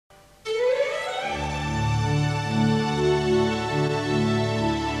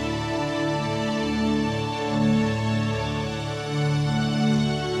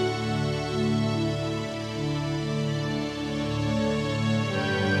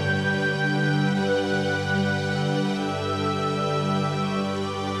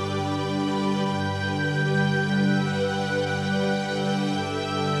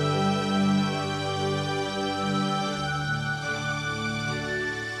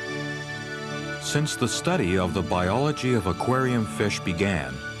Since the study of the biology of aquarium fish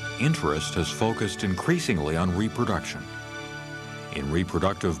began, interest has focused increasingly on reproduction. In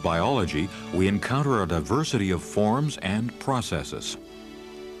reproductive biology, we encounter a diversity of forms and processes.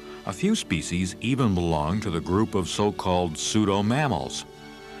 A few species even belong to the group of so-called pseudo-mammals.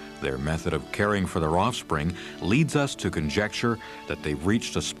 Their method of caring for their offspring leads us to conjecture that they've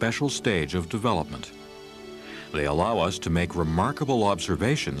reached a special stage of development. They allow us to make remarkable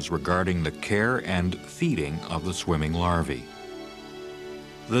observations regarding the care and feeding of the swimming larvae.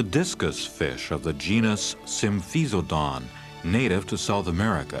 The discus fish of the genus Symphysodon, native to South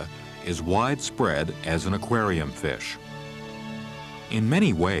America, is widespread as an aquarium fish. In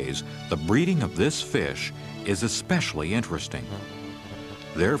many ways, the breeding of this fish is especially interesting.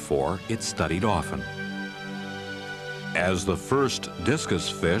 Therefore, it's studied often. As the first discus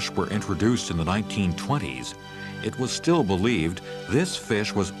fish were introduced in the 1920s, it was still believed this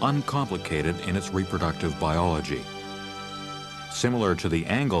fish was uncomplicated in its reproductive biology. Similar to the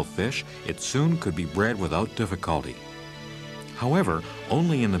anglefish, it soon could be bred without difficulty. However,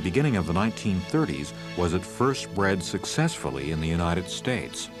 only in the beginning of the 1930s was it first bred successfully in the United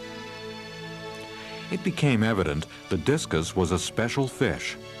States. It became evident the discus was a special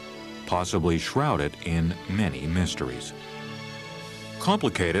fish, possibly shrouded in many mysteries.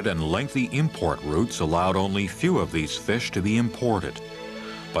 Complicated and lengthy import routes allowed only few of these fish to be imported.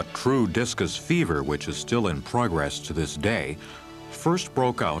 But true discus fever, which is still in progress to this day, first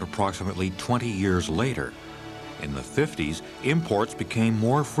broke out approximately 20 years later. In the 50s, imports became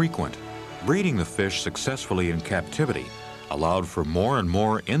more frequent. Breeding the fish successfully in captivity allowed for more and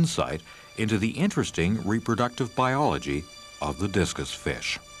more insight into the interesting reproductive biology of the discus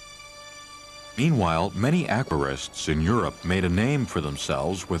fish. Meanwhile, many aquarists in Europe made a name for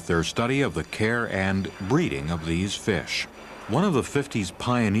themselves with their study of the care and breeding of these fish. One of the 50s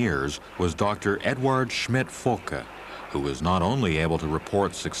pioneers was Dr. Eduard Schmidt-Focke, who was not only able to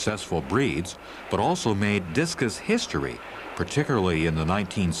report successful breeds, but also made discus history, particularly in the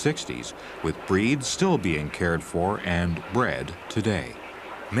 1960s, with breeds still being cared for and bred today.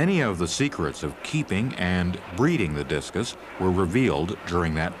 Many of the secrets of keeping and breeding the discus were revealed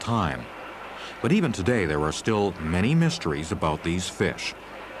during that time. But even today, there are still many mysteries about these fish.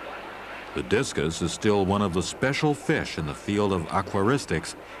 The discus is still one of the special fish in the field of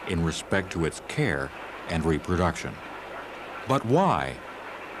aquaristics in respect to its care and reproduction. But why?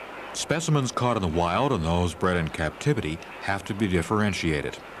 Specimens caught in the wild and those bred in captivity have to be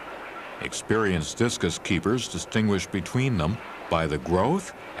differentiated. Experienced discus keepers distinguish between them by the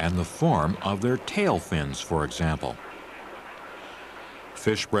growth and the form of their tail fins, for example.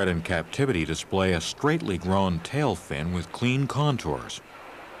 Fish bred in captivity display a straightly grown tail fin with clean contours,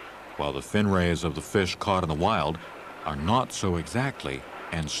 while the fin rays of the fish caught in the wild are not so exactly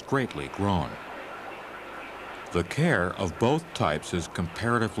and straightly grown. The care of both types is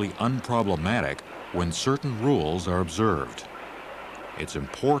comparatively unproblematic when certain rules are observed. It's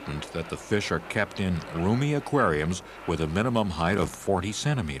important that the fish are kept in roomy aquariums with a minimum height of 40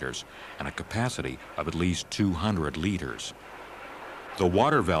 centimeters and a capacity of at least 200 liters. The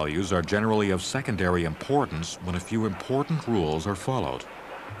water values are generally of secondary importance when a few important rules are followed.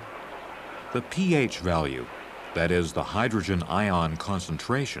 The pH value, that is the hydrogen ion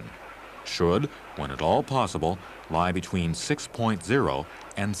concentration, should, when at all possible, lie between 6.0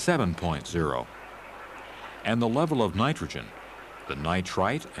 and 7.0. And the level of nitrogen, the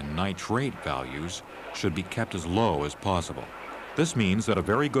nitrite and nitrate values, should be kept as low as possible. This means that a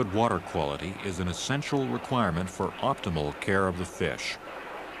very good water quality is an essential requirement for optimal care of the fish.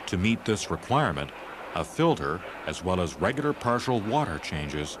 To meet this requirement, a filter as well as regular partial water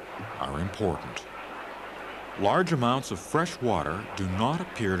changes are important. Large amounts of fresh water do not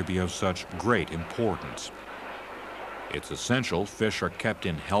appear to be of such great importance. It's essential fish are kept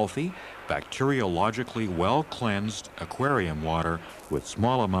in healthy, bacteriologically well-cleansed aquarium water with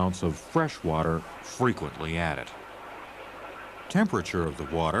small amounts of fresh water frequently added. Temperature of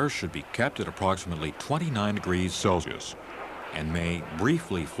the water should be kept at approximately 29 degrees Celsius and may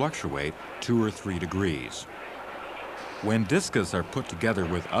briefly fluctuate 2 or 3 degrees. When discus are put together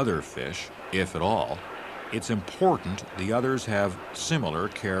with other fish, if at all, it's important the others have similar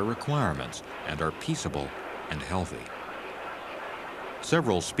care requirements and are peaceable and healthy.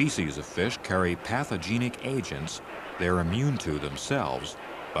 Several species of fish carry pathogenic agents they're immune to themselves,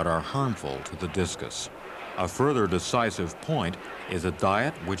 but are harmful to the discus. A further decisive point is a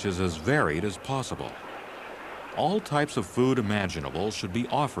diet which is as varied as possible. All types of food imaginable should be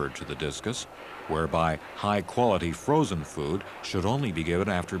offered to the discus, whereby high-quality frozen food should only be given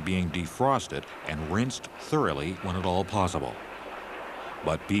after being defrosted and rinsed thoroughly when at all possible.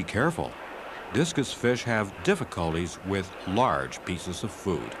 But be careful. discus fish have difficulties with large pieces of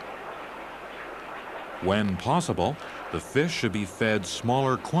food. When possible, the fish should be fed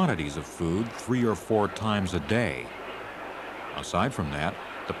smaller quantities of food 3 or 4 times a day. Aside from that,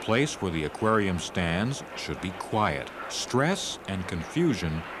 the place where the aquarium stands should be quiet. Stress and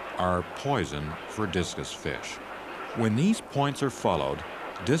confusion are poison for discus fish. When these points are followed,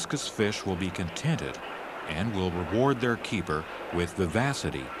 discus fish will be contented and will reward their keeper with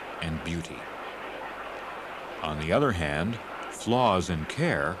vivacity and beauty. On the other hand, flaws in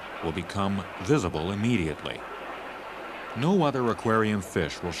care will become visible immediately. No other aquarium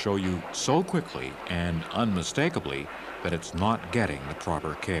fish will show you so quickly and unmistakably that it's not getting the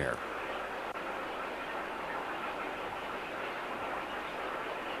proper care.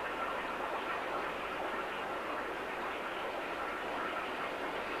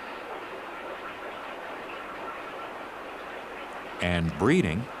 And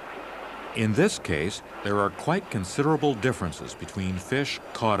breeding. In this case, there are quite considerable differences between fish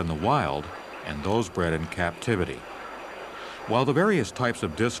caught in the wild and those bred in captivity. While the various types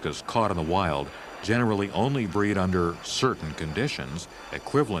of discus caught in the wild generally only breed under certain conditions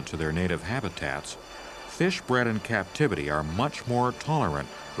equivalent to their native habitats, fish bred in captivity are much more tolerant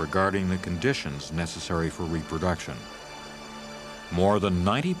regarding the conditions necessary for reproduction. More than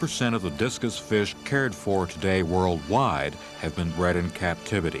 90% of the discus fish cared for today worldwide have been bred in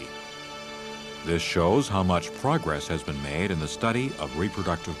captivity. This shows how much progress has been made in the study of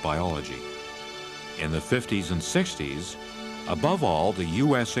reproductive biology. In the 50s and 60s, above all, the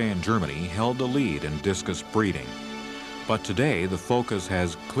USA and Germany held the lead in discus breeding. But today, the focus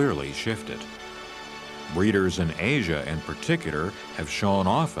has clearly shifted. Breeders in Asia in particular have shown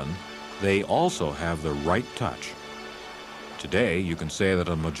often they also have the right touch. Today, you can say that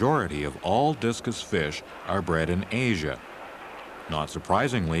a majority of all discus fish are bred in Asia. Not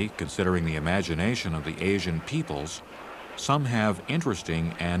surprisingly, considering the imagination of the Asian peoples, some have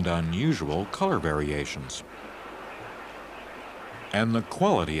interesting and unusual color variations. And the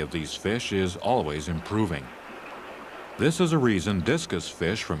quality of these fish is always improving. This is a reason discus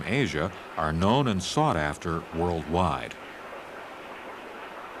fish from Asia are known and sought after worldwide.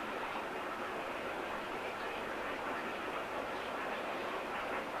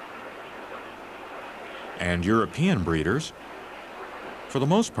 And European breeders, for the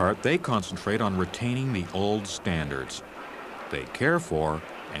most part, they concentrate on retaining the old standards. They care for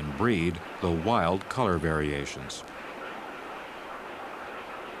and breed the wild color variations.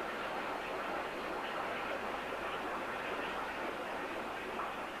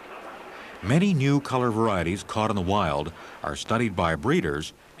 Many new color varieties caught in the wild are studied by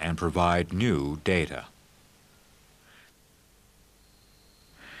breeders and provide new data.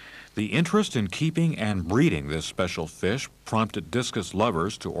 The interest in keeping and breeding this special fish prompted discus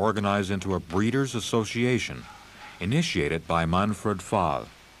lovers to organize into a breeders' association, initiated by Manfred Fahl.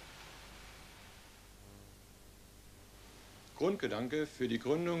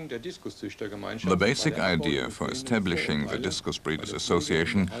 The basic idea for establishing the Discus Breeders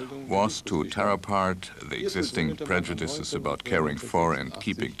Association was to tear apart the existing prejudices about caring for and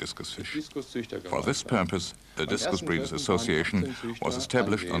keeping discus fish. For this purpose, the Discus Breeders Association was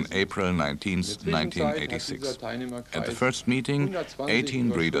established on April 19, 1986. At the first meeting, 18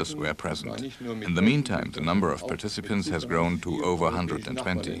 breeders were present. In the meantime, the number of participants has grown to over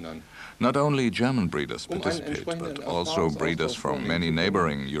 120. Not only German breeders participate, but also breeders from many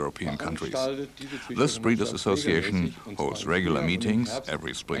neighboring European countries. This Breeders Association holds regular meetings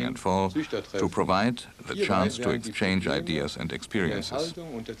every spring and fall to provide the chance to exchange ideas and experiences.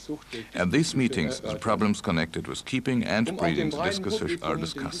 At these meetings, the problems connected with keeping and breeding the discus fish are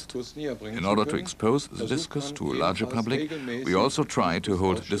discussed. In order to expose the discus to a larger public, we also try to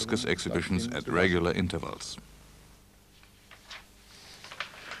hold discus exhibitions at regular intervals.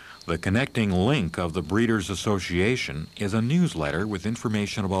 The connecting link of the Breeders Association is a newsletter with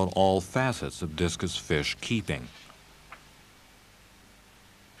information about all facets of discus fish keeping.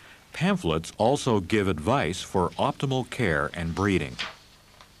 Pamphlets also give advice for optimal care and breeding.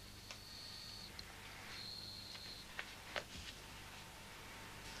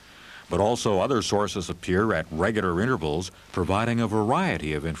 But also other sources appear at regular intervals, providing a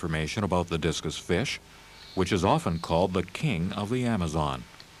variety of information about the discus fish, which is often called the king of the Amazon.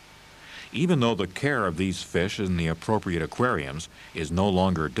 Even though the care of these fish in the appropriate aquariums is no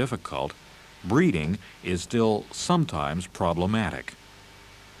longer difficult, breeding is still sometimes problematic.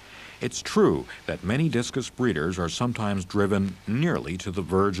 It's true that many discus breeders are sometimes driven nearly to the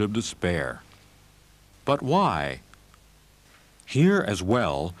verge of despair. But why? Here as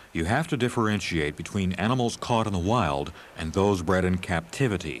well, you have to differentiate between animals caught in the wild and those bred in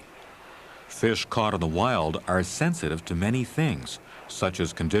captivity. Fish caught in the wild are sensitive to many things, such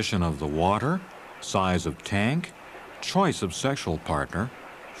as condition of the water, size of tank, choice of sexual partner,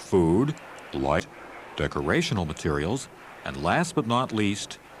 food, light, decorational materials, and last but not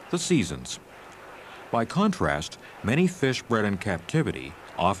least, the seasons. By contrast, many fish bred in captivity,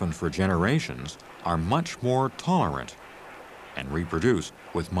 often for generations, are much more tolerant and reproduce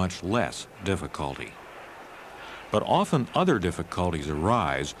with much less difficulty. But often other difficulties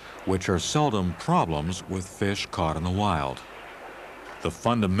arise, which are seldom problems with fish caught in the wild. The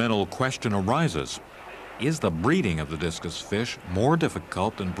fundamental question arises: is the breeding of the discus fish more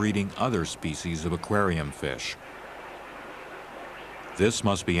difficult than breeding other species of aquarium fish? This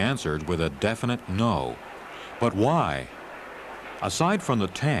must be answered with a definite no. But why? Aside from the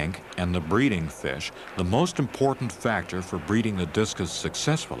tank and the breeding fish, the most important factor for breeding the discus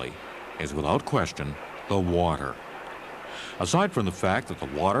successfully is, without question, the water. Aside from the fact that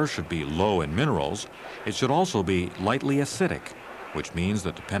the water should be low in minerals, it should also be lightly acidic, which means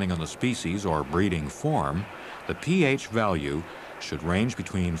that depending on the species or breeding form, the pH value should range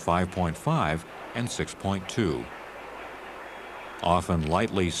between 5.5 and 6.2. Often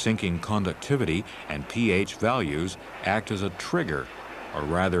lightly sinking conductivity and pH values act as a trigger, or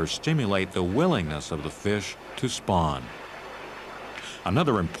rather stimulate the willingness of the fish to spawn.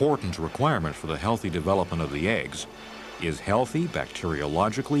 Another important requirement for the healthy development of the eggs is healthy,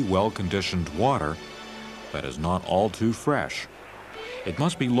 bacteriologically well-conditioned water that is not all too fresh. It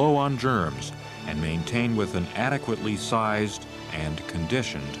must be low on germs and maintained with an adequately sized and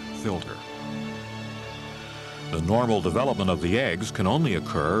conditioned filter. The normal development of the eggs can only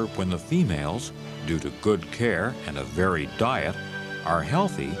occur when the females, due to good care and a varied diet, are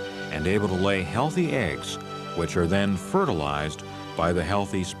healthy and able to lay healthy eggs, which are then fertilized by the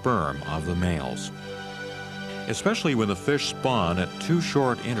healthy sperm of the males. Especially when the fish spawn at too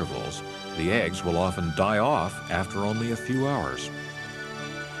short intervals, the eggs will often die off after only a few hours.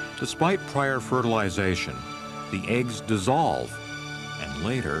 Despite prior fertilization, the eggs dissolve and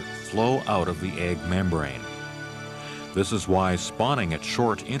later flow out of the egg membrane. This is why spawning at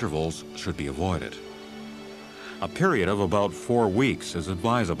short intervals should be avoided. A period of about 4 weeks is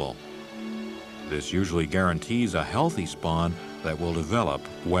advisable. This usually guarantees a healthy spawn that will develop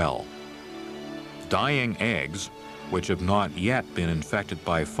well. Dying eggs, which have not yet been infected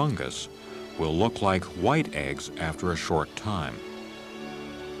by fungus, will look like white eggs after a short time.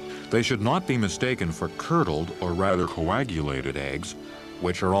 They should not be mistaken for curdled or rather coagulated eggs,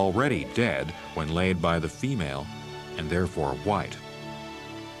 which are already dead when laid by the female and therefore white.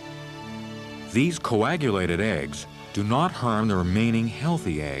 These coagulated eggs do not harm the remaining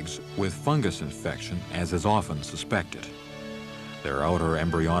healthy eggs with fungus infection, as is often suspected. Their outer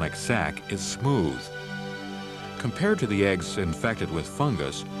embryonic sac is smooth. Compared to the eggs infected with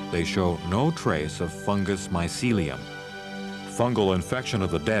fungus, they show no trace of fungus mycelium. Fungal infection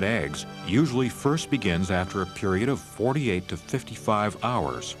of the dead eggs usually first begins after a period of 48 to 55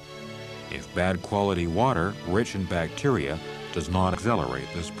 hours. If bad quality water, rich in bacteria, does not accelerate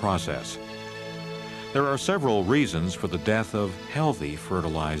this process. There are several reasons for the death of healthy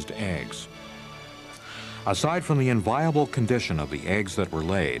fertilized eggs. Aside from the inviable condition of the eggs that were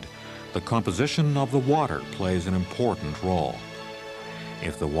laid, the composition of the water plays an important role.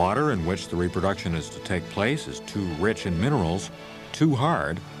 If the water in which the reproduction is to take place is too rich in minerals, too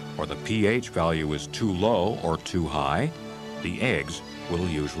hard, or the pH value is too low or too high, the eggs will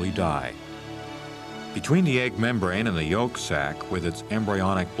usually die. Between the egg membrane and the yolk sac, with its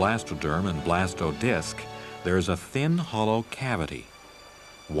embryonic blastoderm and blastodisc, there is a thin, hollow cavity.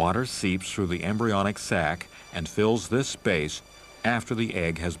 Water seeps through the embryonic sac and fills this space after the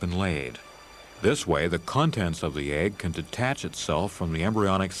egg has been laid. This way, the contents of the egg can detach itself from the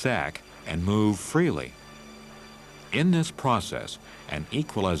embryonic sac and move freely. In this process, an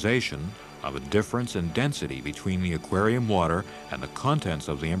equalization of a difference in density between the aquarium water and the contents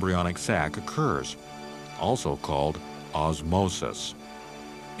of the embryonic sac occurs, also called osmosis.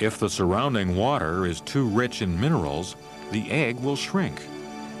 If the surrounding water is too rich in minerals, the egg will shrink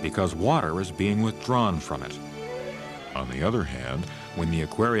because water is being withdrawn from it. On the other hand, when the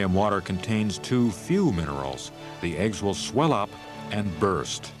aquarium water contains too few minerals, the eggs will swell up and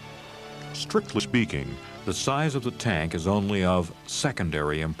burst. Strictly speaking, the size of the tank is only of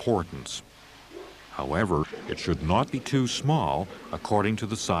secondary importance. However, it should not be too small according to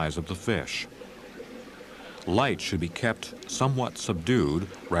the size of the fish. Light should be kept somewhat subdued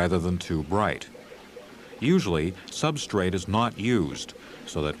rather than too bright. Usually, substrate is not used,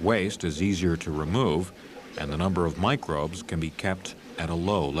 so that waste is easier to remove and the number of microbes can be kept at a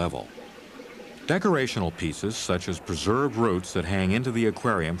low level. Decorational pieces, such as preserved roots that hang into the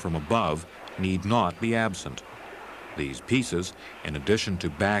aquarium from above, need not be absent. These pieces, in addition to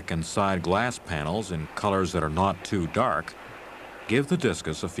back and side glass panels in colors that are not too dark, give the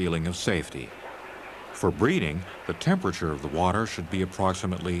discus a feeling of safety. For breeding, the temperature of the water should be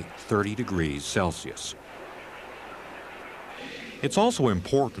approximately 30 degrees Celsius. It's also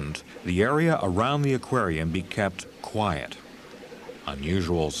important the area around the aquarium be kept quiet.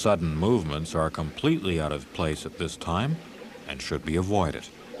 Unusual sudden movements are completely out of place at this time and should be avoided.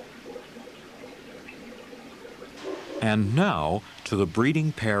 And now to the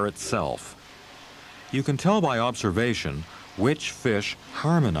breeding pair itself. You can tell by observation which fish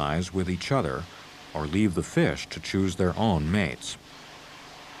harmonize with each other or leave the fish to choose their own mates.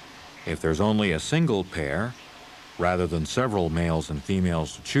 If there's only a single pair, rather than several males and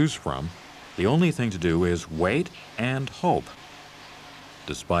females to choose from, the only thing to do is wait and hope.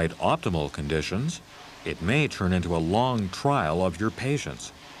 Despite optimal conditions, it may turn into a long trial of your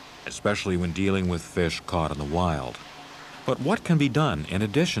patience, especially when dealing with fish caught in the wild. But what can be done in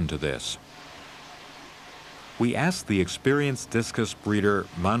addition to this? We asked the experienced discus breeder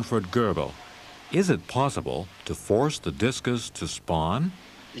Manfred Goebel, is it possible to force the discus to spawn?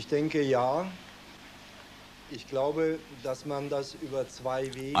 Ich denke ja. Ich glaube, dass man das über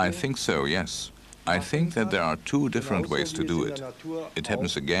zwei Wege. I think so, yes. I think that there are two different ways to do it. It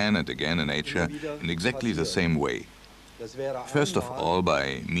happens again and again in nature in exactly the same way. First of all,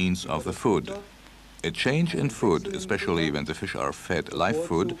 by means of the food. A change in food, especially when the fish are fed live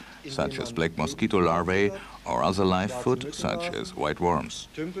food, such as black mosquito larvae, or other live food, such as white worms.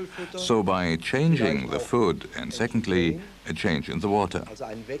 So by changing the food, and secondly, a change in the water. Also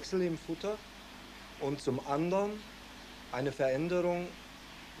ein Wechsel im Futter und zum anderen eine Veränderung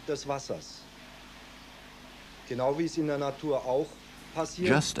des Wassers. Genau wie es in der Natur auch passiert.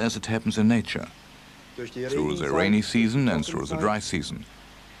 Just as it happens in nature, through the rainy season and through the dry season.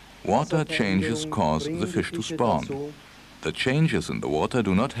 Water changes cause the fish to spawn. The changes in the water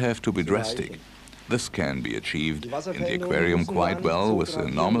do not have to be drastic. This can be achieved in the aquarium quite well with a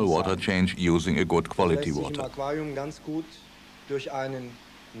normal water change using a good quality water. Im Aquarium ganz gut durch einen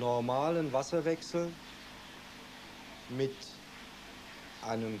normalen Wasserwechsel mit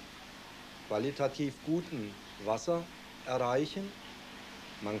einem qualitativ guten Wasser erreichen.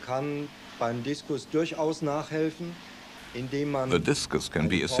 Man kann beim Diskus durchaus nachhelfen. The discus can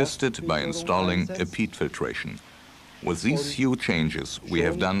be assisted by installing a peat filtration. With these few changes, we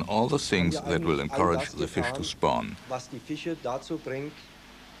have done all the things that will encourage the fish to spawn. Was die Fische dazu bringt,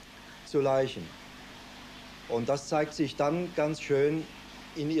 zu laichen. Und das zeigt sich dann ganz schön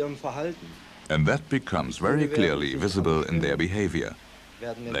in ihrem Verhalten. And that becomes very clearly visible in their behavior.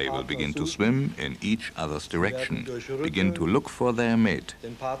 They will begin to swim in each other's direction, begin to look for their mate.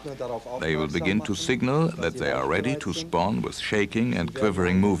 They will begin to signal that they are ready to spawn with shaking and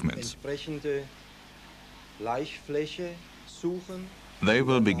quivering movements. They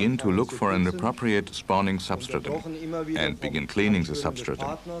will begin to look for an appropriate spawning substratum and begin cleaning the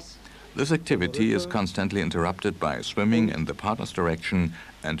substratum. This activity is constantly interrupted by swimming in the partner's direction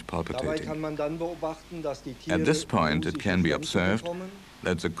and palpitating. At this point, it can be observed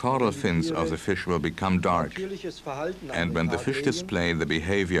that the caudal fins of the fish will become dark, and when the fish display the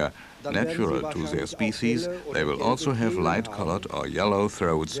behavior natural to their species, they will also have light-colored or yellow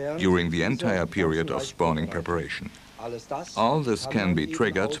throats during the entire period of spawning preparation. All this can be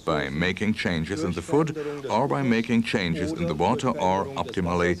triggered by making changes in the food or by making changes in the water or,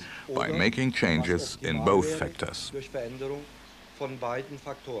 optimally, by making changes in both factors.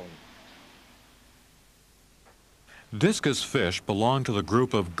 Discus fish belong to the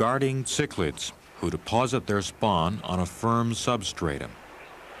group of guarding cichlids, who deposit their spawn on a firm substratum.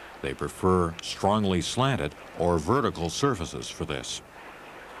 They prefer strongly slanted or vertical surfaces for this.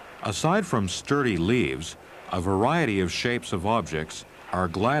 Aside from sturdy leaves, a variety of shapes of objects are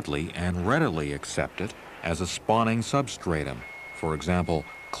gladly and readily accepted as a spawning substratum. For example,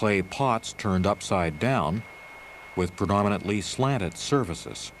 clay pots turned upside down with predominantly slanted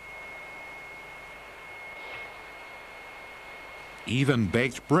surfaces. Even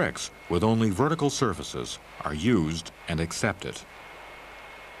baked bricks with only vertical surfaces are used and accepted.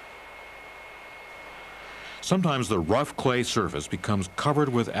 Sometimes the rough clay surface becomes covered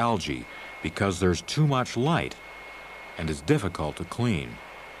with algae because there's too much light and is difficult to clean.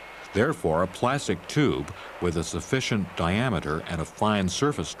 Therefore, a plastic tube with a sufficient diameter and a fine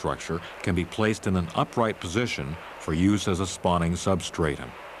surface structure can be placed in an upright position for use as a spawning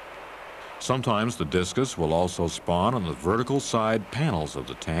substratum. Sometimes the discus will also spawn on the vertical side panels of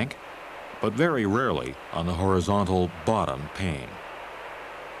the tank, but very rarely on the horizontal bottom pane.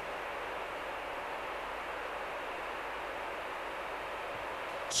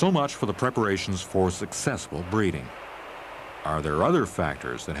 So much for the preparations for successful breeding. Are there other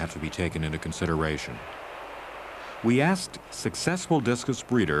factors that have to be taken into consideration? We asked successful discus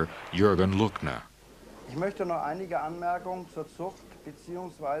breeder Jürgen Luckner. Ich möchte noch einige Anmerkungen zur Zucht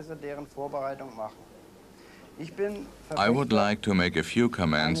bzw. deren Vorbereitung machen. I would like to make a few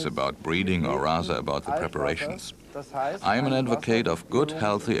comments about breeding, or rather about the preparations. I am an advocate of good,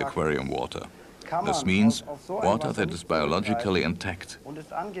 healthy aquarium water. This means water that is biologically intact.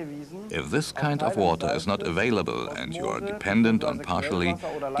 If this kind of water is not available and you are dependent on partially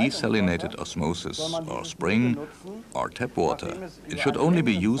desalinated osmosis or spring or tap water, it should only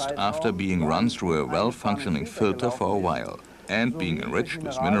be used after being run through a well-functioning filter for a while and being enriched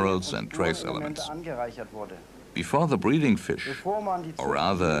with minerals and trace elements. Before the breeding fish, or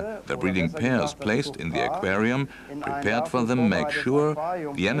rather the breeding pairs placed in the aquarium, prepared for them, make sure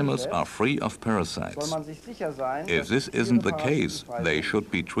the animals are free of parasites. If this isn't the case, they should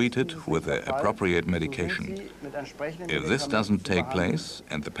be treated with the appropriate medication. If this doesn't take place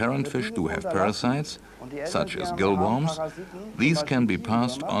and the parent fish do have parasites, such as gillworms, these can be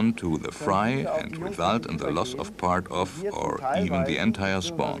passed on to the fry and result in the loss of part of or even the entire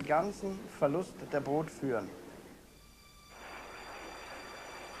spawn.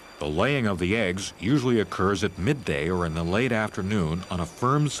 The laying of the eggs usually occurs at midday or in the late afternoon on a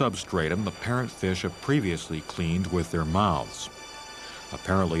firm substratum the parent fish have previously cleaned with their mouths.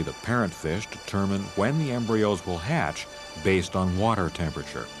 Apparently, the parent fish determine when the embryos will hatch based on water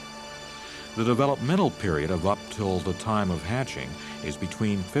temperature. The developmental period of up till the time of hatching is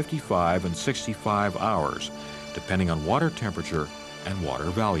between 55 and 65 hours, depending on water temperature and water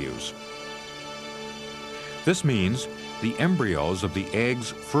values. This means the embryos of the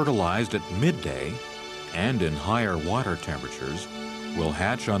eggs fertilized at midday and in higher water temperatures will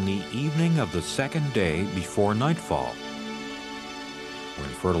hatch on the evening of the second day before nightfall. When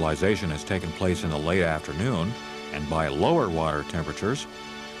fertilization has taken place in the late afternoon and by lower water temperatures,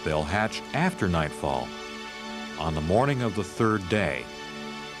 they'll hatch after nightfall, on the morning of the third day.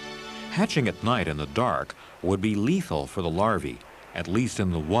 Hatching at night in the dark would be lethal for the larvae, at least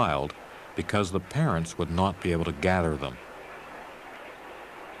in the wild, because the parents would not be able to gather them.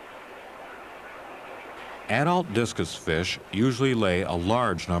 Adult discus fish usually lay a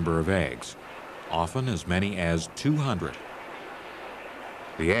large number of eggs, often as many as 200.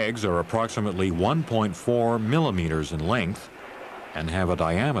 The eggs are approximately 1.4 millimeters in length and have a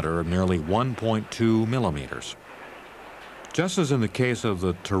diameter of nearly 1.2 millimeters. Just as in the case of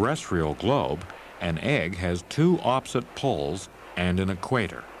the terrestrial globe, an egg has two opposite poles and an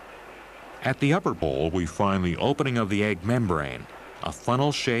equator. At the upper pole, we find the opening of the egg membrane, a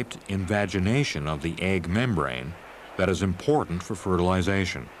funnel-shaped invagination of the egg membrane that is important for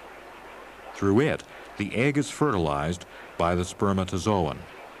fertilization. Through it, the egg is fertilized by the spermatozoon.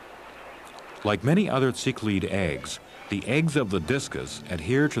 Like many other cichlid eggs, the eggs of the discus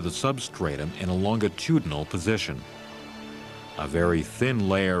adhere to the substratum in a longitudinal position. A very thin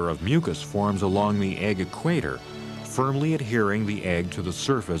layer of mucus forms along the egg equator, firmly adhering the egg to the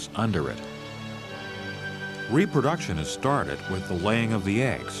surface under it. Reproduction is started with the laying of the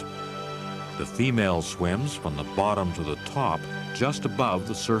eggs. The female swims from the bottom to the top, just above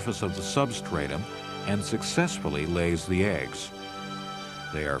the surface of the substratum, and successfully lays the eggs.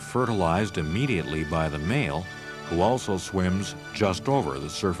 They are fertilized immediately by the male, who also swims just over the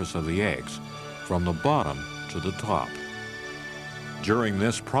surface of the eggs, from the bottom to the top. During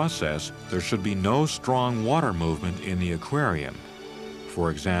this process, there should be no strong water movement in the aquarium.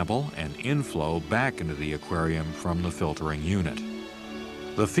 For example, an inflow back into the aquarium from the filtering unit.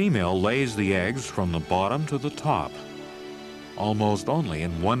 The female lays the eggs from the bottom to the top, almost only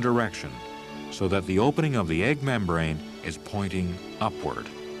in one direction, so that the opening of the egg membrane is pointing upward.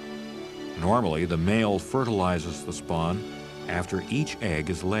 Normally, the male fertilizes the spawn after each egg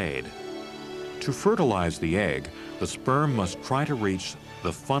is laid. To fertilize the egg, the sperm must try to reach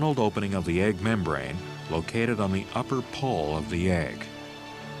the funneled opening of the egg membrane located on the upper pole of the egg.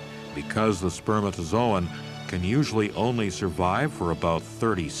 Because the spermatozoon can usually only survive for about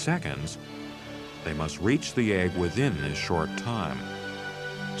 30 seconds, they must reach the egg within this short time.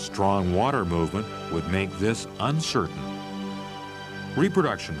 Strong water movement would make this uncertain.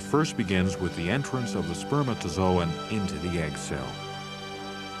 Reproduction first begins with the entrance of the spermatozoon into the egg cell.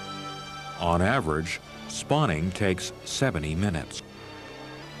 On average, spawning takes 70 minutes.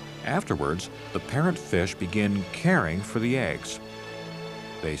 Afterwards, the parent fish begin caring for the eggs.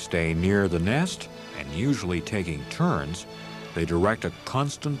 They stay near the nest, and usually taking turns, they direct a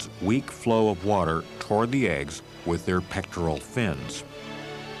constant, weak flow of water toward the eggs with their pectoral fins.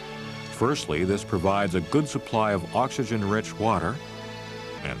 Firstly, this provides a good supply of oxygen-rich water,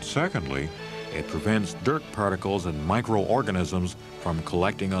 And secondly, it prevents dirt particles and microorganisms from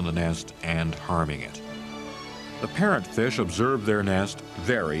collecting on the nest and harming it. The parent fish observe their nest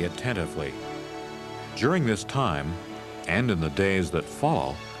very attentively. During this time, and in the days that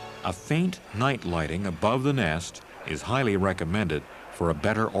follow, a faint night lighting above the nest is highly recommended for a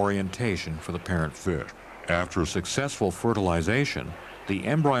better orientation for the parent fish. After successful fertilization, the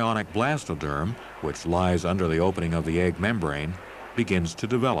embryonic blastoderm, which lies under the opening of the egg membrane, begins to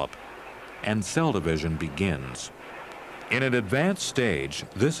develop, and cell division begins. In an advanced stage,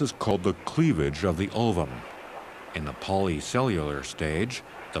 this is called the cleavage of the ovum. In the polycellular stage,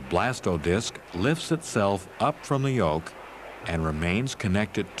 the blastodisc lifts itself up from the yolk and remains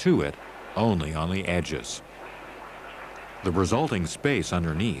connected to it only on the edges. The resulting space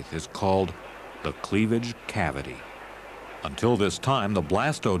underneath is called the cleavage cavity. Until this time, the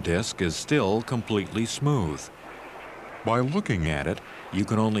blastodisc is still completely smooth. By looking at it, you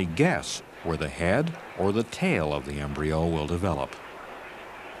can only guess where the head or the tail of the embryo will develop.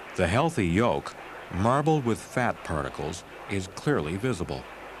 The healthy yolk, marbled with fat particles, is clearly visible.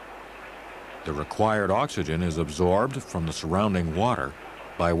 The required oxygen is absorbed from the surrounding water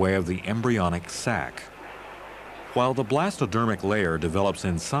by way of the embryonic sac. While the blastodermic layer develops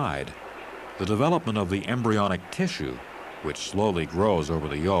inside, the development of the embryonic tissue, which slowly grows over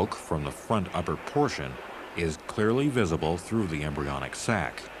the yolk from the front upper portion, is clearly visible through the embryonic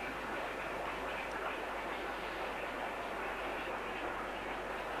sac.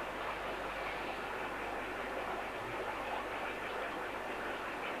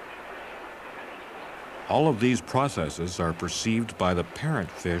 All of these processes are perceived by the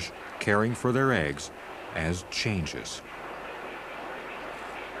parent fish caring for their eggs as changes.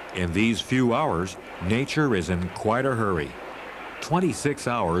 In these few hours, nature is in quite a hurry. 26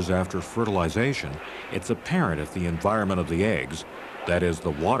 hours after fertilization, it's apparent if the environment of the eggs, that is the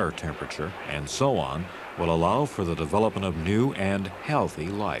water temperature and so on, will allow for the development of new and healthy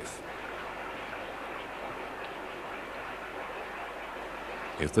life.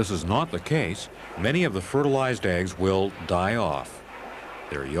 If this is not the case, many of the fertilized eggs will die off.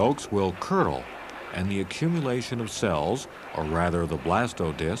 Their yolks will curdle, and the accumulation of cells, or rather the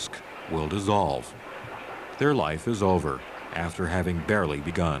blastodisc, will dissolve. Their life is over after having barely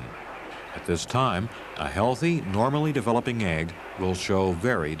begun. At this time, a healthy, normally developing egg will show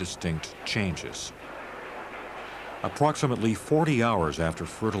very distinct changes. Approximately 40 hours after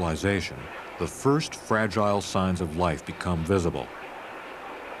fertilization, the first fragile signs of life become visible.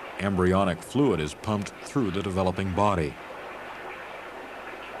 Embryonic fluid is pumped through the developing body.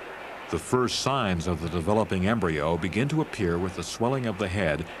 The first signs of the developing embryo begin to appear with the swelling of the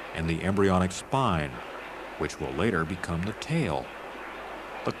head and the embryonic spine, which will later become the tail.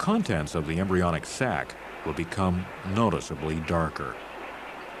 The contents of the embryonic sac will become noticeably darker.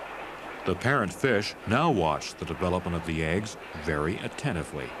 The parent fish now watch the development of the eggs very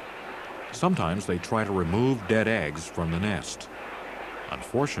attentively. Sometimes they try to remove dead eggs from the nest.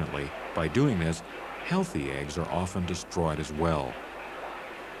 Unfortunately, by doing this, healthy eggs are often destroyed as well.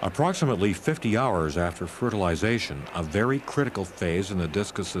 Approximately 50 hours after fertilization, a very critical phase in the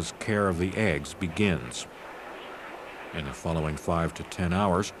discus's care of the eggs begins. In the following 5 to 10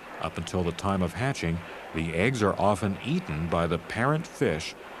 hours, up until the time of hatching, the eggs are often eaten by the parent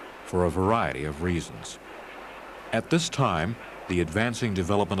fish for a variety of reasons. At this time, the advancing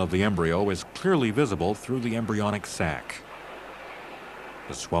development of the embryo is clearly visible through the embryonic sac.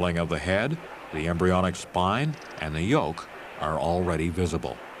 The swelling of the head, the embryonic spine, and the yolk are already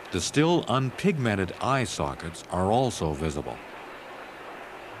visible. The still unpigmented eye sockets are also visible.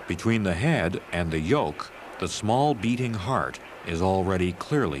 Between the head and the yolk, the small beating heart is already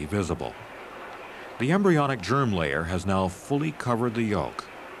clearly visible. The embryonic germ layer has now fully covered the yolk,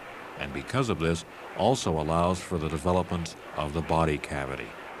 and because of this, also allows for the development of the body cavity.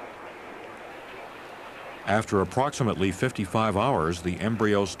 After approximately 55 hours, the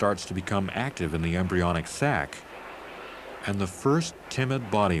embryo starts to become active in the embryonic sac, and the first timid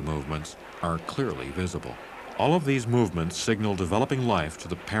body movements are clearly visible. All of these movements signal developing life to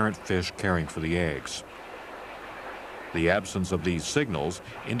the parent fish caring for the eggs. The absence of these signals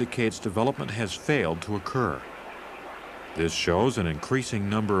indicates development has failed to occur. This shows an increasing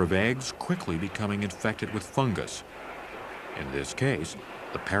number of eggs quickly becoming infected with fungus. In this case,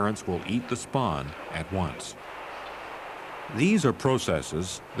 the parents will eat the spawn at once. These are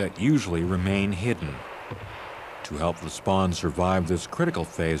processes that usually remain hidden. To help the spawn survive this critical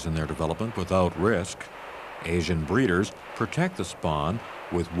phase in their development without risk, Asian breeders protect the spawn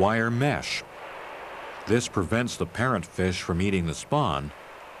with wire mesh. This prevents the parent fish from eating the spawn,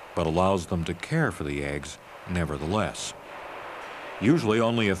 but allows them to care for the eggs nevertheless. Usually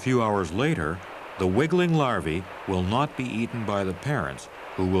only a few hours later, the wiggling larvae will not be eaten by the parents,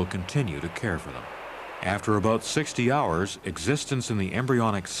 who will continue to care for them. After about 60 hours, existence in the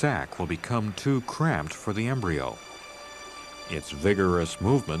embryonic sac will become too cramped for the embryo. Its vigorous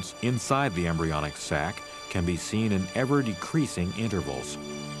movements inside the embryonic sac can be seen in ever-decreasing intervals.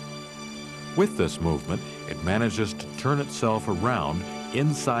 With this movement, it manages to turn itself around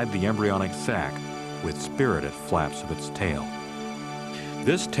inside the embryonic sac with spirited flaps of its tail.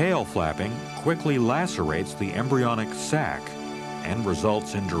 This tail flapping quickly lacerates the embryonic sac and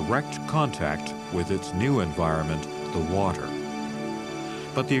results in direct contact with its new environment, the water.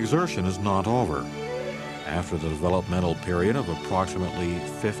 But the exertion is not over. After the developmental period of approximately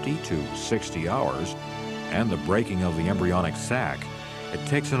 50 to 60 hours and the breaking of the embryonic sac, it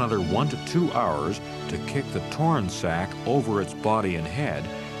takes another 1 to 2 hours to kick the torn sac over its body and head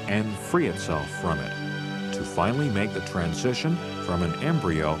and free itself from it, to finally make the transition from an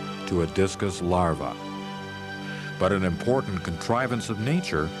embryo to a discus larva. But an important contrivance of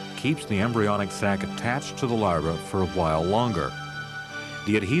nature keeps the embryonic sac attached to the larva for a while longer.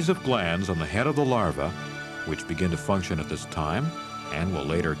 The adhesive glands on the head of the larva, which begin to function at this time and will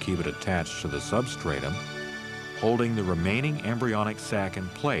later keep it attached to the substratum, holding the remaining embryonic sac in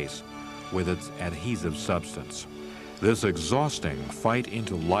place with its adhesive substance. This exhausting fight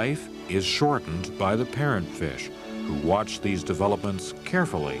into life is shortened by the parent fish, who watch these developments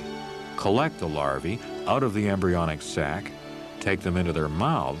carefully, collect the larvae out of the embryonic sac, take them into their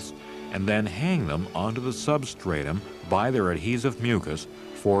mouths, and then hang them onto the substratum by their adhesive mucus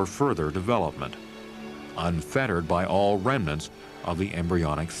for further development, unfettered by all remnants of the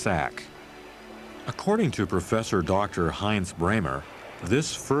embryonic sac. According to Professor Dr. Heinz Bremer,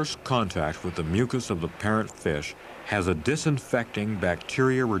 this first contact with the mucus of the parent fish has a disinfecting,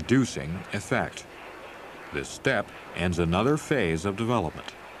 bacteria-reducing effect. This step ends another phase of development.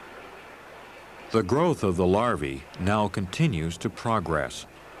 The growth of the larvae now continues to progress,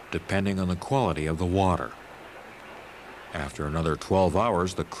 depending on the quality of the water. After another 12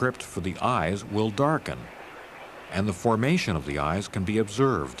 hours, the crypt for the eyes will darken, and the formation of the eyes can be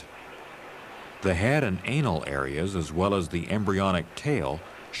observed. The head and anal areas, as well as the embryonic tail,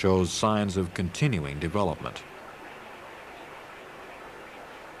 shows signs of continuing development.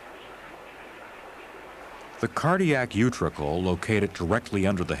 The cardiac utricle, located directly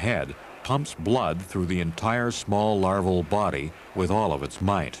under the head, pumps blood through the entire small larval body with all of its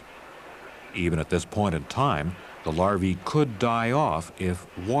might. Even at this point in time, the larvae could die off if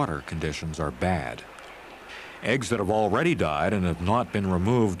water conditions are bad. Eggs that have already died and have not been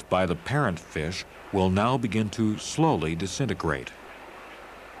removed by the parent fish will now begin to slowly disintegrate.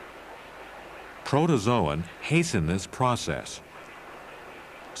 Protozoan hasten this process.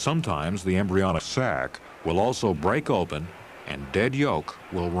 Sometimes the embryonic sac will also break open and dead yolk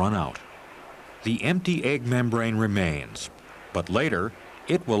will run out. The empty egg membrane remains, but later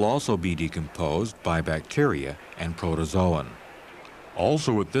it will also be decomposed by bacteria and protozoan.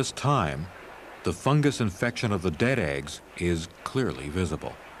 Also at this time, the fungus infection of the dead eggs is clearly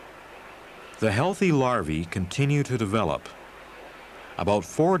visible. The healthy larvae continue to develop. About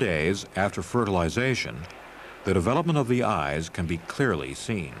 4 days after fertilization, the development of the eyes can be clearly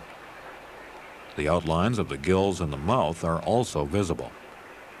seen. The outlines of the gills and the mouth are also visible.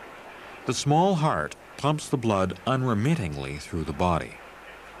 The small heart pumps the blood unremittingly through the body.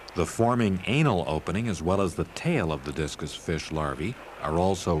 The forming anal opening as well as the tail of the discus fish larvae are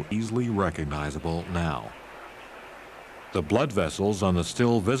also easily recognizable now. The blood vessels on the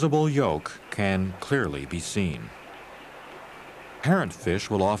still visible yolk can clearly be seen. Parent fish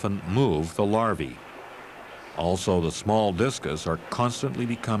will often move the larvae. Also, the small discus are constantly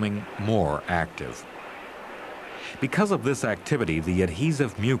becoming more active. Because of this activity, the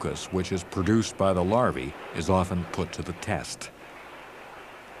adhesive mucus, which is produced by the larvae, is often put to the test.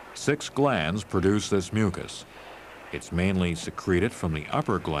 6 glands produce this mucus. It's mainly secreted from the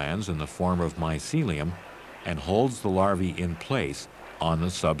upper glands in the form of mycelium and holds the larvae in place on the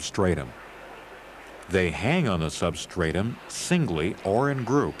substratum. They hang on the substratum singly or in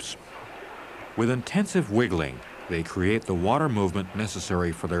groups. With intensive wiggling, they create the water movement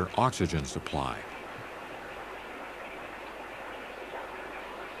necessary for their oxygen supply.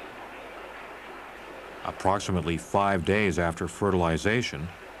 Approximately 5 days after fertilization,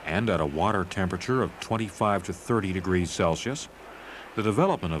 and at a water temperature of 25 to 30 degrees Celsius, the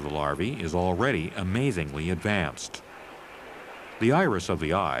development of the larvae is already amazingly advanced. The iris of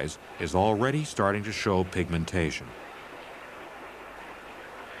the eyes is already starting to show pigmentation.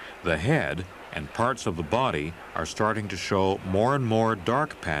 The head and parts of the body are starting to show more and more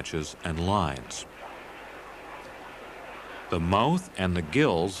dark patches and lines. The mouth and the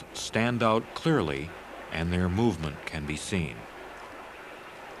gills stand out clearly, and their movement can be seen.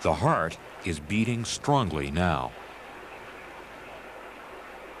 The heart is beating strongly now.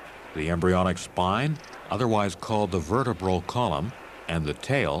 The embryonic spine, otherwise called the vertebral column, and the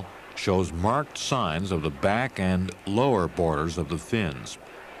tail shows marked signs of the back and lower borders of the fins.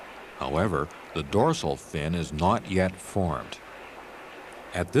 However, the dorsal fin is not yet formed.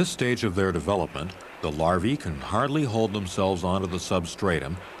 At this stage of their development, the larvae can hardly hold themselves onto the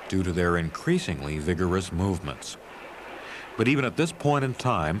substratum due to their increasingly vigorous movements. But even at this point in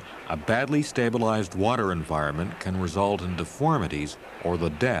time, a badly stabilized water environment can result in deformities or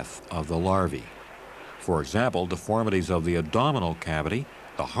the death of the larvae. For example, deformities of the abdominal cavity,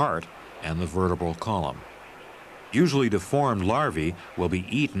 the heart, and the vertebral column. Usually deformed larvae will be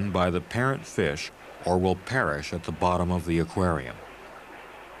eaten by the parent fish or will perish at the bottom of the aquarium.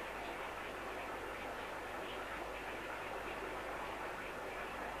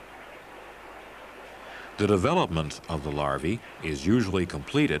 The development of the larvae is usually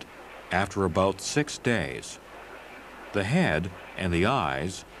completed after about 6 days. The head and the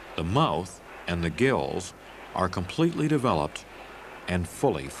eyes, the mouth and the gills are completely developed and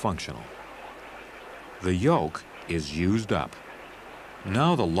fully functional. The yolk is used up.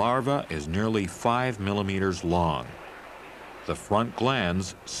 Now the larva is nearly 5 millimeters long. The front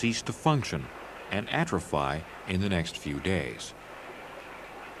glands cease to function and atrophy in the next few days.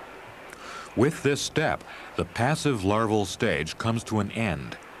 With this step, the passive larval stage comes to an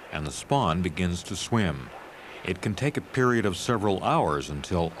end and the spawn begins to swim. It can take a period of several hours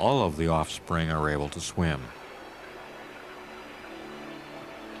until all of the offspring are able to swim.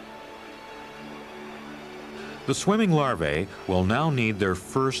 The swimming larvae will now need their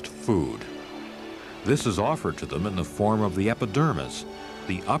first food. This is offered to them in the form of the epidermis,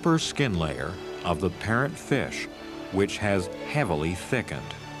 the upper skin layer of the parent fish, which has heavily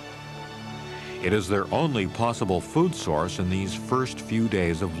thickened. It is their only possible food source in these first few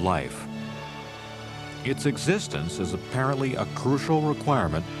days of life. Its existence is apparently a crucial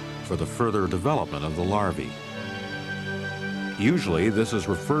requirement for the further development of the larvae. Usually this is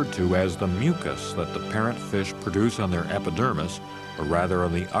referred to as the mucus that the parent fish produce on their epidermis, or rather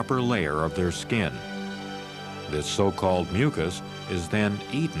on the upper layer of their skin. This so-called mucus is then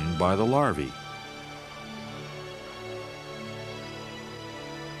eaten by the larvae.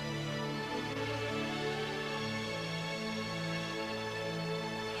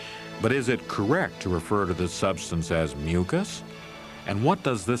 But is it correct to refer to this substance as mucus? And what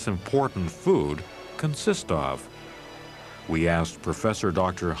does this important food consist of? We asked Professor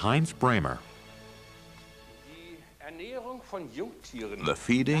Dr. Heinz Bremer. The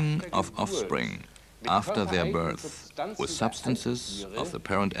feeding of offspring after their birth with substances of the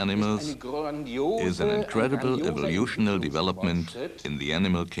parent animals is an incredible evolutionary development in the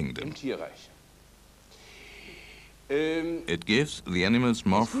animal kingdom. It gives the animals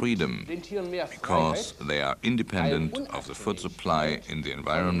more freedom because they are independent of the food supply in the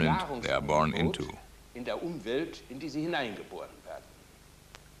environment they are born into.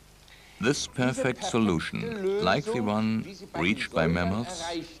 This perfect solution, like the one reached by mammals,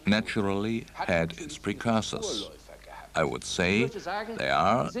 naturally had its precursors. I would say they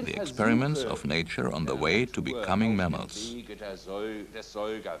are the experiments of nature on the way to becoming mammals.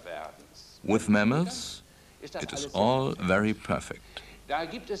 With mammals, it is all very perfect.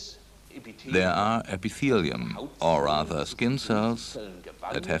 There are epithelium, or rather skin cells,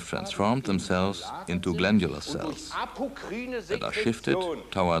 that have transformed themselves into glandular cells that are shifted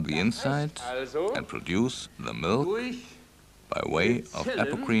toward the inside and produce the milk by way of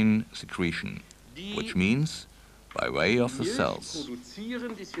apocrine secretion, which means by way of the cells.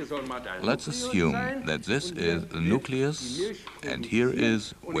 Let's assume that this is the nucleus, and here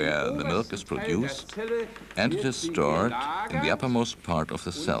is where the milk is produced, and it is stored in the uppermost part of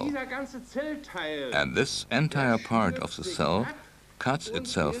the cell. And this entire part of the cell cuts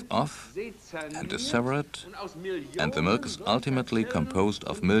itself off and is severed, and the milk is ultimately composed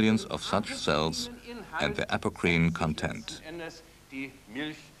of millions of such cells and their apocrine content.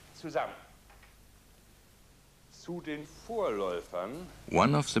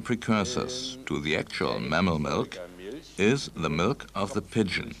 One of the precursors to the actual mammal milk is the milk of the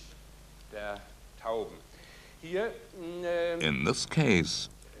pigeon. In this case,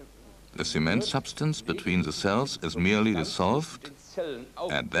 the cement substance between the cells is merely dissolved,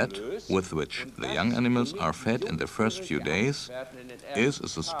 and that with which the young animals are fed in the first few days is a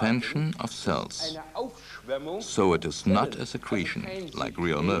suspension of cells. So it is not a secretion like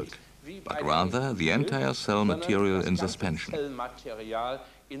real milk, but rather the entire cell material in suspension.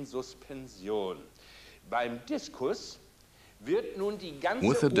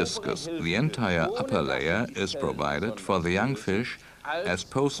 With the discus, the entire upper layer is provided for the young fish as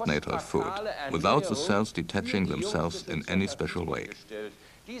postnatal food, without the cells detaching themselves in any special way.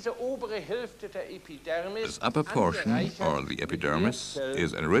 This upper portion, or the epidermis,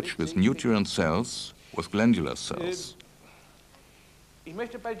 is enriched with nutrient cells, with glandular cells.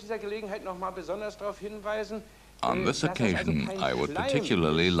 On this occasion, I would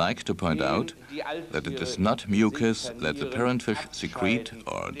particularly like to point out that it is not mucus that the parentfish secrete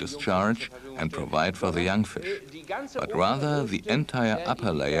or discharge and provide for the young fish, but rather the entire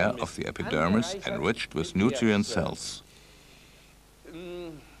upper layer of the epidermis enriched with nutrient cells.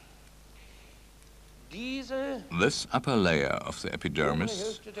 This upper layer of the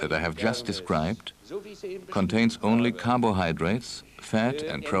epidermis that I have just described contains only carbohydrates, fat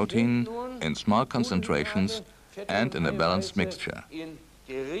and protein in small concentrations and in a balanced mixture.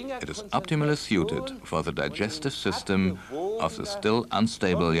 It is optimally suited for the digestive system of the still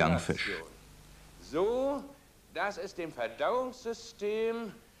unstable young fish. So, dass es dem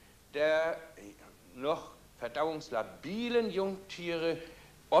Verdauungssystem der noch verdauungslabilen Jungtiere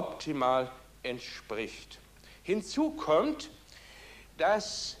optimal entspricht. Hinzu kommt,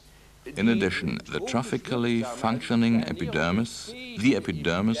 dass in addition, the trophically functioning epidermis, the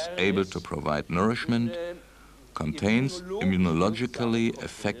epidermis able to provide nourishment, contains immunologically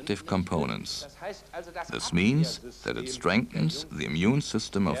effective components. This means that it strengthens the immune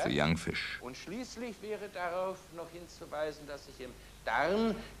system of the young fish.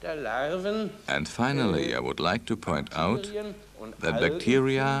 And finally, I would like to point out that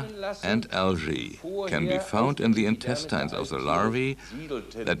bacteria and algae can be found in the intestines of the larvae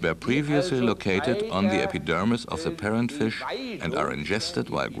that were previously located on the epidermis of the parent fish and are ingested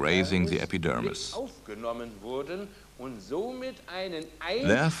while grazing the epidermis.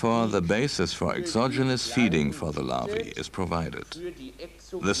 Therefore, the basis for exogenous feeding for the larvae is provided.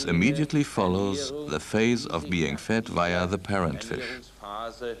 This immediately follows the phase of being fed via the parent fish.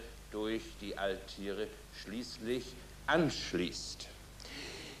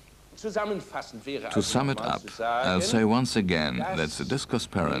 To sum it up, I'll say once again that the discus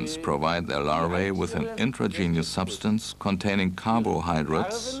parents provide their larvae with an intragenous substance containing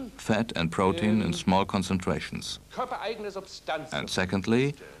carbohydrates, fat and protein in small concentrations. And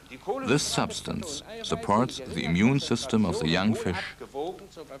secondly, this substance supports the immune system of the young fish.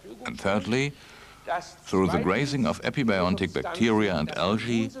 And thirdly, through the grazing of epibiontic bacteria and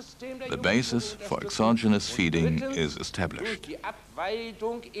algae, the basis for exogenous feeding is established. Durch die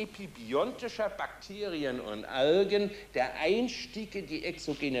Abweidung epibiontischer Bakterien und Algen der Einstieg in die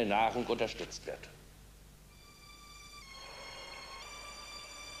exogene Nahrung unterstützt wird.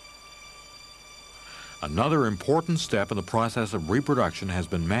 Another important step in the process of reproduction has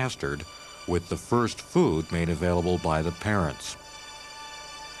been mastered with the first food made available by the parents.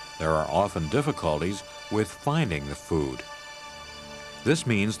 There are often difficulties with finding the food. This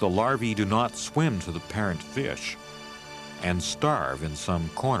means the larvae do not swim to the parent fish and starve in some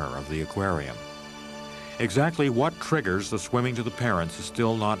corner of the aquarium. Exactly what triggers the swimming to the parents is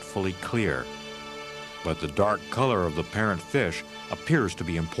still not fully clear, but the dark color of the parent fish appears to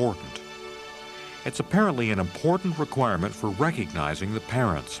be important. It's apparently an important requirement for recognizing the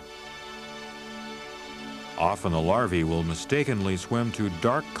parents. Often the larvae will mistakenly swim to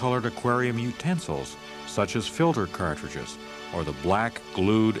dark-colored aquarium utensils, such as filter cartridges or the black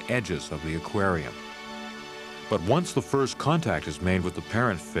glued edges of the aquarium. But once the first contact is made with the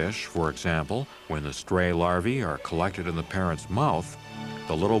parent fish, for example, when the stray larvae are collected in the parent's mouth,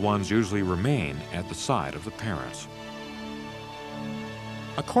 the little ones usually remain at the side of the parents.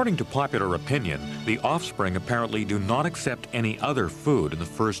 According to popular opinion, the offspring apparently do not accept any other food in the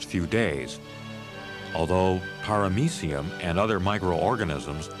first few days, although paramecium and other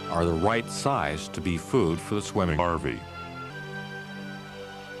microorganisms are the right size to be food for the swimming larvae.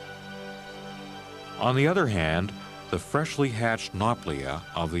 On the other hand, the freshly hatched nauplia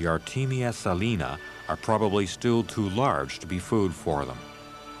of the Artemia salina are probably still too large to be food for them.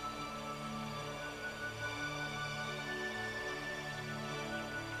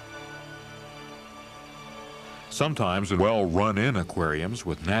 Sometimes in well-run-in aquariums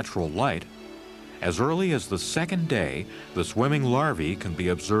with natural light, as early as the second day, the swimming larvae can be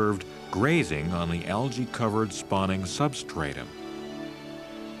observed grazing on the algae-covered spawning substratum.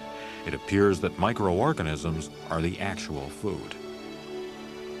 It appears that microorganisms are the actual food.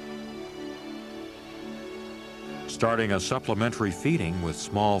 Starting a supplementary feeding with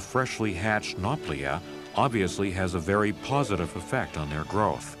small freshly hatched nauplia obviously has a very positive effect on their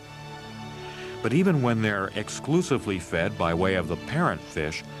growth. But even when they're exclusively fed by way of the parent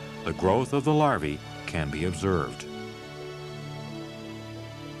fish, the growth of the larvae can be observed.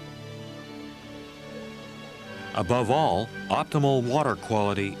 Above all, optimal water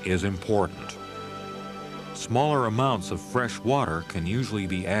quality is important. Smaller amounts of fresh water can usually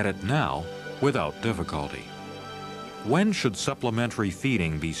be added now without difficulty. When should supplementary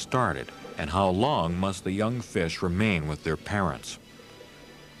feeding be started, and how long must the young fish remain with their parents?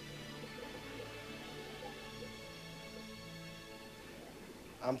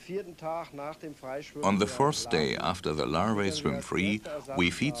 On the fourth day after the larvae swim free, we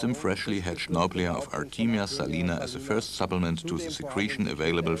feed them freshly hatched Noblia of Artemia salina as a first supplement to the secretion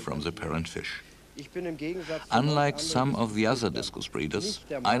available from the parent fish. Unlike some of the other discus breeders,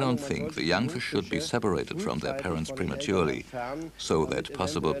 I don't think the young fish should be separated from their parents prematurely, so that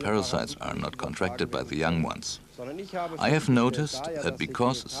possible parasites are not contracted by the young ones. I have noticed that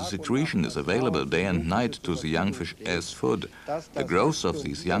because the secretion is available day and night to the young fish as food, the growth of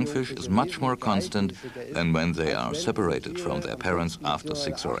these young fish is much more constant than when they are separated from their parents after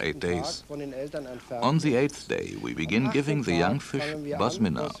 6 or 8 days. On the 8th day, we begin giving the young fish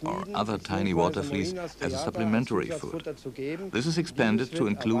bosmina or other tiny water fleas as a supplementary food. This is expanded to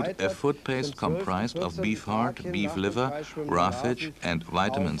include a food paste comprised of beef heart, beef liver, roughage, and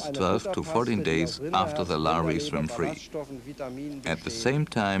vitamins 12 to 14 days after the larvae swim free. At the same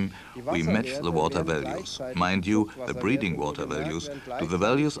time, we match the water values, mind you, the breeding water values, to the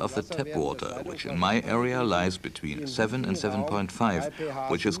values of the tap water, which in my area lies between 7 and 7.5,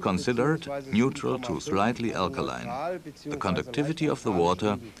 which is considered neutral to slightly alkaline. The conductivity of the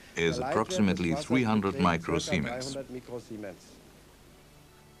water is approximately 300 microsiemens.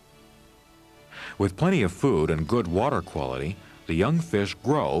 With plenty of food and good water quality, the young fish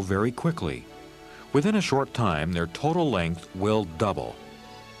grow very quickly. Within a short time, their total length will double.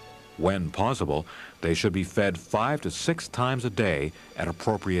 When possible, they should be fed 5 to 6 times a day at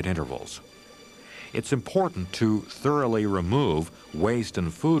appropriate intervals. It's important to thoroughly remove waste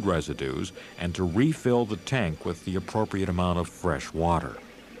and food residues and to refill the tank with the appropriate amount of fresh water.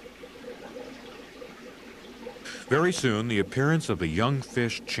 Very soon, the appearance of the young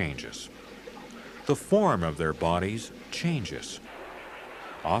fish changes. The form of their bodies changes.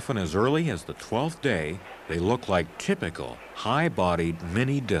 Often as early as the 12th day, they look like typical high-bodied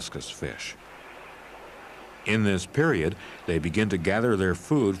mini discus fish. In this period, they begin to gather their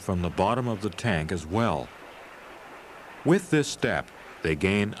food from the bottom of the tank as well. With this step, they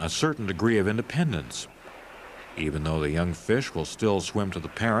gain a certain degree of independence. Even though the young fish will still swim to the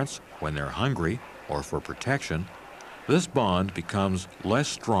parents when they're hungry or for protection, this bond becomes less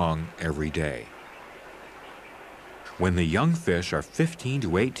strong every day. When the young fish are 15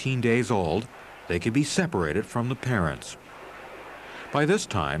 to 18 days old, they can be separated from the parents. By this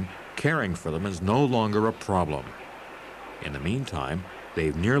time, caring for them is no longer a problem. In the meantime,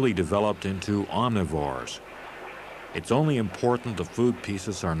 they've nearly developed into omnivores. It's only important the food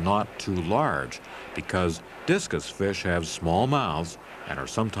pieces are not too large, because discus fish have small mouths and are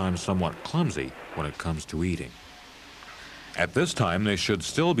sometimes somewhat clumsy when it comes to eating. At this time, they should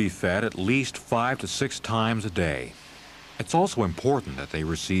still be fed at least 5 to 6 times a day. It's also important that they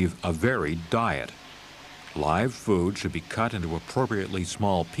receive a varied diet. Live food should be cut into appropriately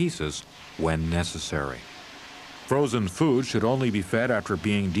small pieces when necessary. Frozen food should only be fed after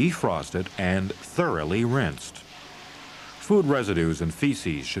being defrosted and thoroughly rinsed. Food residues and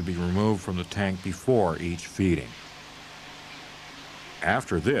feces should be removed from the tank before each feeding.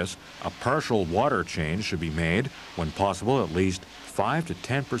 After this, a partial water change should be made, when possible at least 5 to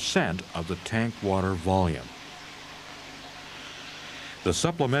 10% of the tank water volume. The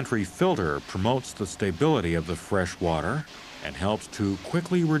supplementary filter promotes the stability of the fresh water and helps to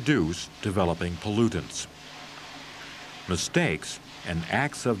quickly reduce developing pollutants. Mistakes and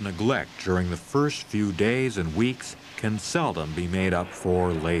acts of neglect during the first few days and weeks can seldom be made up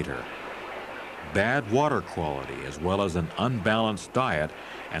for later. Bad water quality, as well as an unbalanced diet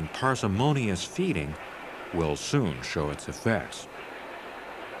and parsimonious feeding, will soon show its effects.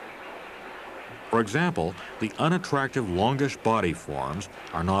 For example, the unattractive longish body forms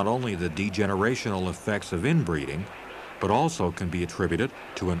are not only the degenerational effects of inbreeding, but also can be attributed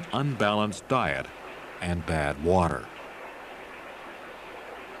to an unbalanced diet and bad water.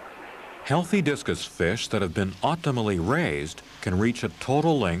 Healthy discus fish that have been optimally raised can reach a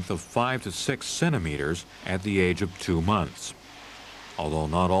total length of 5 to 6 centimeters at the age of 2 months. Although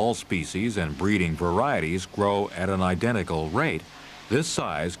not all species and breeding varieties grow at an identical rate, this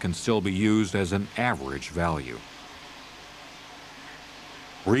size can still be used as an average value.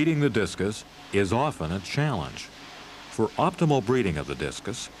 Breeding the discus is often a challenge. For optimal breeding of the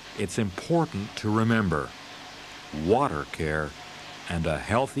discus, it's important to remember water care and a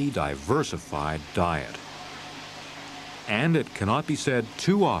healthy, diversified diet. And it cannot be said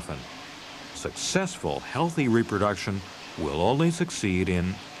too often, successful, healthy reproduction will only succeed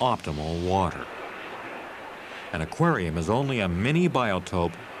in optimal water. An aquarium is only a mini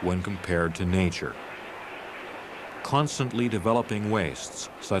biotope when compared to nature. Constantly developing wastes,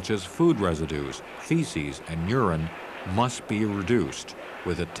 such as food residues, feces, and urine, must be reduced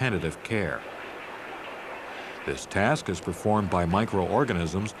with attentive care. This task is performed by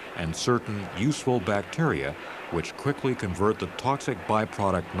microorganisms and certain useful bacteria, which quickly convert the toxic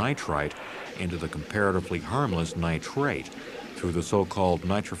byproduct nitrite into the comparatively harmless nitrate through the so-called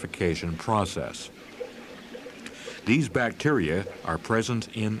nitrification process. These bacteria are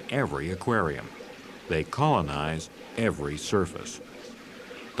present in every aquarium. They colonize every surface.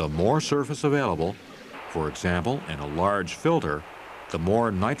 The more surface available, for example, in a large filter, the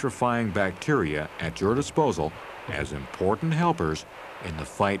more nitrifying bacteria at your disposal as important helpers in the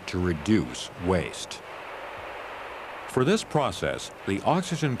fight to reduce waste. For this process, the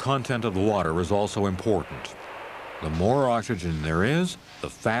oxygen content of the water is also important. The more oxygen there is, the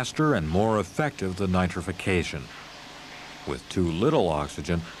faster and more effective the nitrification. With too little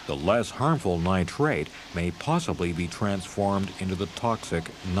oxygen, the less harmful nitrate may possibly be transformed into the toxic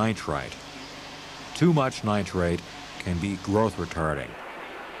nitrite. Too much nitrate can be growth retarding.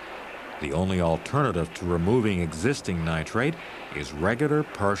 The only alternative to removing existing nitrate is regular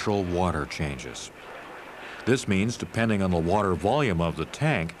partial water changes. This means, depending on the water volume of the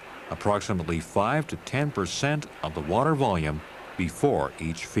tank, approximately 5 to 10% of the water volume before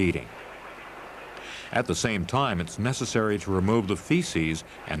each feeding. At the same time, it's necessary to remove the feces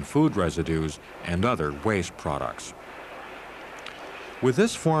and food residues and other waste products. With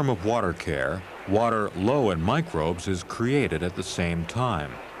this form of water care, water low in microbes is created at the same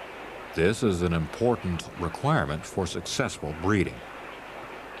time. This is an important requirement for successful breeding.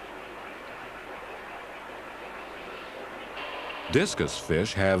 Discus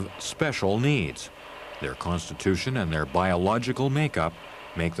fish have special needs. Their constitution and their biological makeup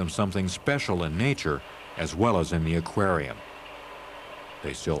make them something special in nature as well as in the aquarium.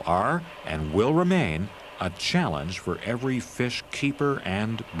 They still are and will remain a challenge for every fish keeper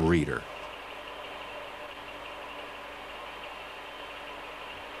and breeder.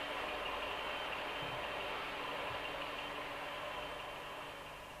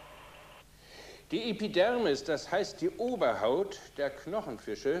 Die Epidermis, das heißt die Oberhaut der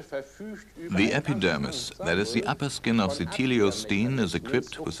Knochenfische, verfügt über The epidermis, that is the upper skin of the teleostene, is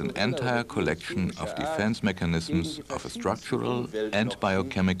equipped with an entire collection of defense mechanisms of a structural and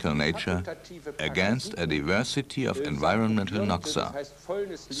biochemical nature against a diversity of environmental noxa,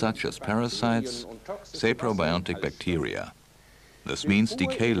 such as parasites, saprobiotic bacteria. This means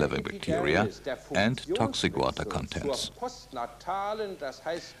decay-level bacteria and toxic water contents.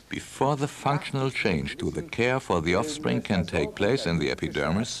 Before the functional change to the care for the offspring can take place in the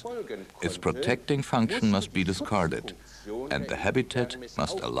epidermis, its protecting function must be discarded, and the habitat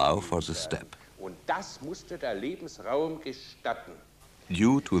must allow for the step.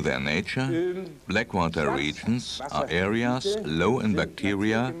 Due to their nature, blackwater regions are areas low in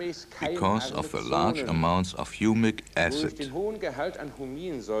bacteria because of the large amounts of humic acid.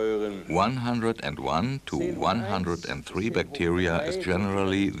 101 to 103 bacteria is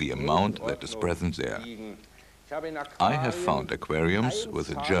generally the amount that is present there. I have found aquariums with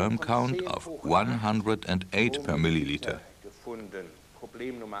a germ count of 108 per milliliter.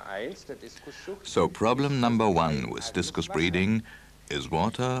 So problem number one with discus breeding is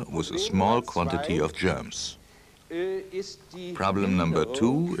water with a small quantity of germs. Problem number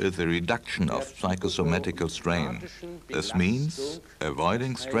two is the reduction of psychosomatical strain. This means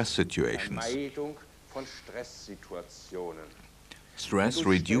avoiding stress situations. Stress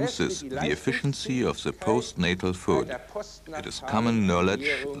reduces the efficiency of the postnatal food. It is common knowledge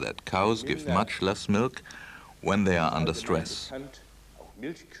that cows give much less milk when they are under stress.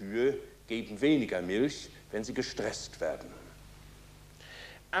 Milchkühe geben weniger Milch, wenn sie gestresst werden.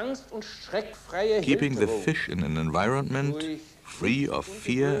 Keeping the fish in an environment free of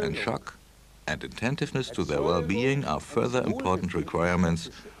fear and shock and attentiveness to their well-being are further important requirements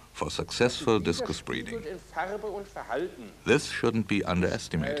for successful discus breeding. This shouldn't be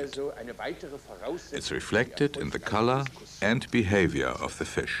underestimated. It's reflected in the color and behavior of the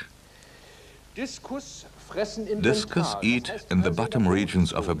fish. Discus eat in the bottom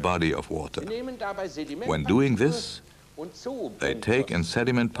regions of a body of water. When doing this, they take in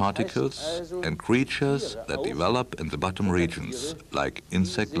sediment particles and creatures that develop in the bottom regions, like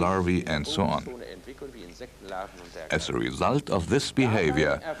insect larvae and so on. As a result of this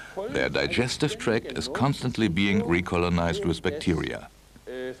behavior, their digestive tract is constantly being recolonized with bacteria.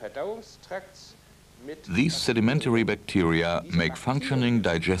 These sedimentary bacteria make functioning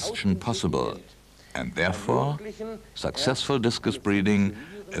digestion possible, and therefore successful discus breeding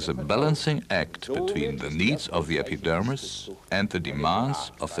is a balancing act between the needs of the epidermis and the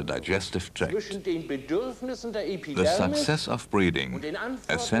demands of the digestive tract. The success of breeding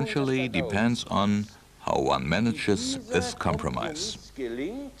essentially depends on how one manages this compromise.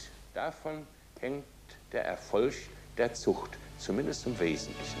 Davon hängt der Erfolg der Zucht, zumindest im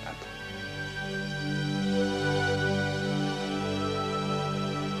Wesentlichen ab.